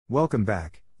Welcome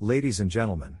back, ladies and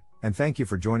gentlemen, and thank you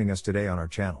for joining us today on our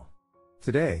channel.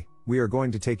 Today, we are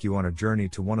going to take you on a journey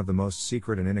to one of the most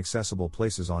secret and inaccessible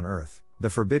places on Earth, the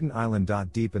Forbidden Island.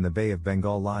 Deep in the Bay of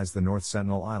Bengal lies the North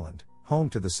Sentinel Island, home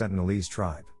to the Sentinelese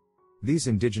tribe. These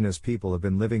indigenous people have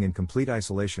been living in complete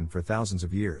isolation for thousands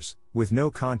of years, with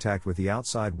no contact with the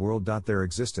outside world. Their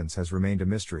existence has remained a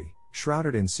mystery,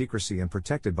 shrouded in secrecy and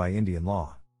protected by Indian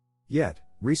law. Yet,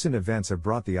 recent events have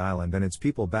brought the island and its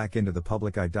people back into the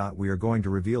public eye. We are going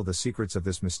to reveal the secrets of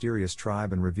this mysterious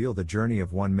tribe and reveal the journey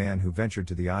of one man who ventured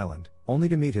to the island, only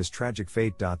to meet his tragic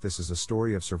fate. This is a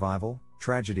story of survival,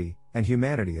 tragedy, and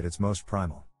humanity at its most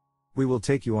primal. We will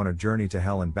take you on a journey to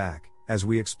hell and back, as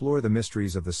we explore the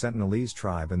mysteries of the Sentinelese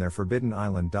tribe and their forbidden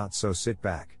island. So sit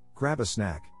back, grab a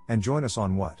snack, and join us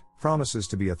on what promises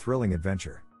to be a thrilling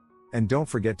adventure. And don't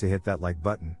forget to hit that like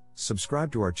button,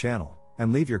 subscribe to our channel,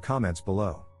 and leave your comments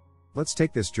below. Let's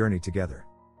take this journey together.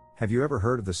 Have you ever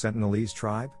heard of the Sentinelese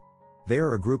tribe? They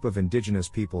are a group of indigenous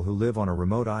people who live on a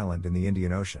remote island in the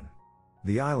Indian Ocean.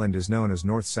 The island is known as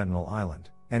North Sentinel Island,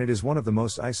 and it is one of the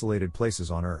most isolated places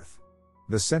on Earth.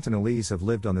 The Sentinelese have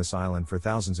lived on this island for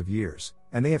thousands of years,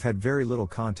 and they have had very little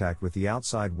contact with the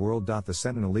outside world. The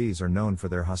Sentinelese are known for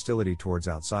their hostility towards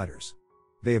outsiders.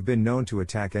 They have been known to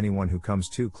attack anyone who comes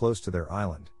too close to their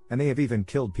island, and they have even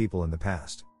killed people in the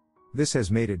past. This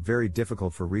has made it very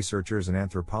difficult for researchers and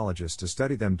anthropologists to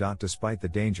study them. Despite the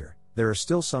danger, there are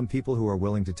still some people who are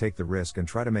willing to take the risk and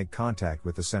try to make contact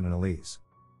with the Sentinelese.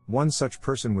 One such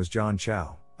person was John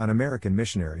Chow, an American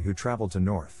missionary who traveled to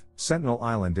North Sentinel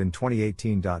Island in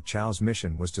 2018. Chow's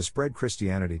mission was to spread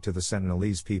Christianity to the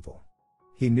Sentinelese people.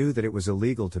 He knew that it was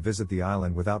illegal to visit the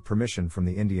island without permission from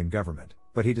the Indian government,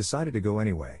 but he decided to go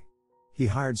anyway. He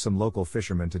hired some local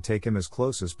fishermen to take him as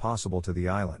close as possible to the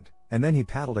island, and then he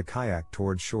paddled a kayak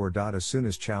towards shore. As soon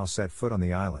as Chow set foot on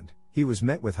the island, he was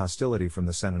met with hostility from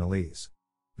the Sentinelese.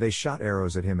 They shot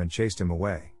arrows at him and chased him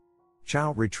away.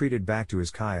 Chow retreated back to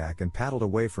his kayak and paddled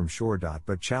away from shore.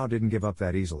 But Chow didn't give up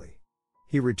that easily.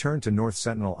 He returned to North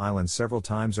Sentinel Island several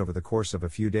times over the course of a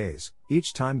few days,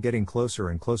 each time getting closer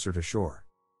and closer to shore.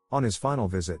 On his final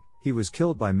visit, he was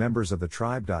killed by members of the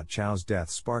tribe. Chow's death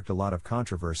sparked a lot of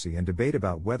controversy and debate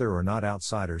about whether or not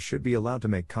outsiders should be allowed to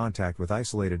make contact with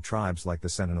isolated tribes like the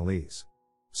Sentinelese.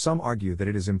 Some argue that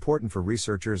it is important for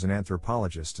researchers and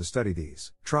anthropologists to study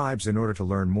these tribes in order to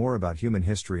learn more about human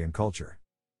history and culture.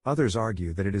 Others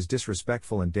argue that it is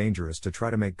disrespectful and dangerous to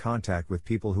try to make contact with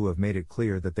people who have made it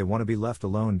clear that they want to be left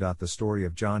alone. The story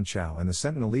of John Chow and the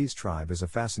Sentinelese tribe is a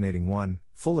fascinating one,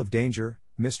 full of danger,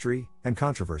 mystery, and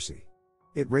controversy.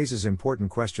 It raises important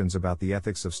questions about the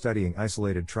ethics of studying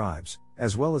isolated tribes,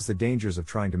 as well as the dangers of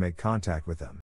trying to make contact with them.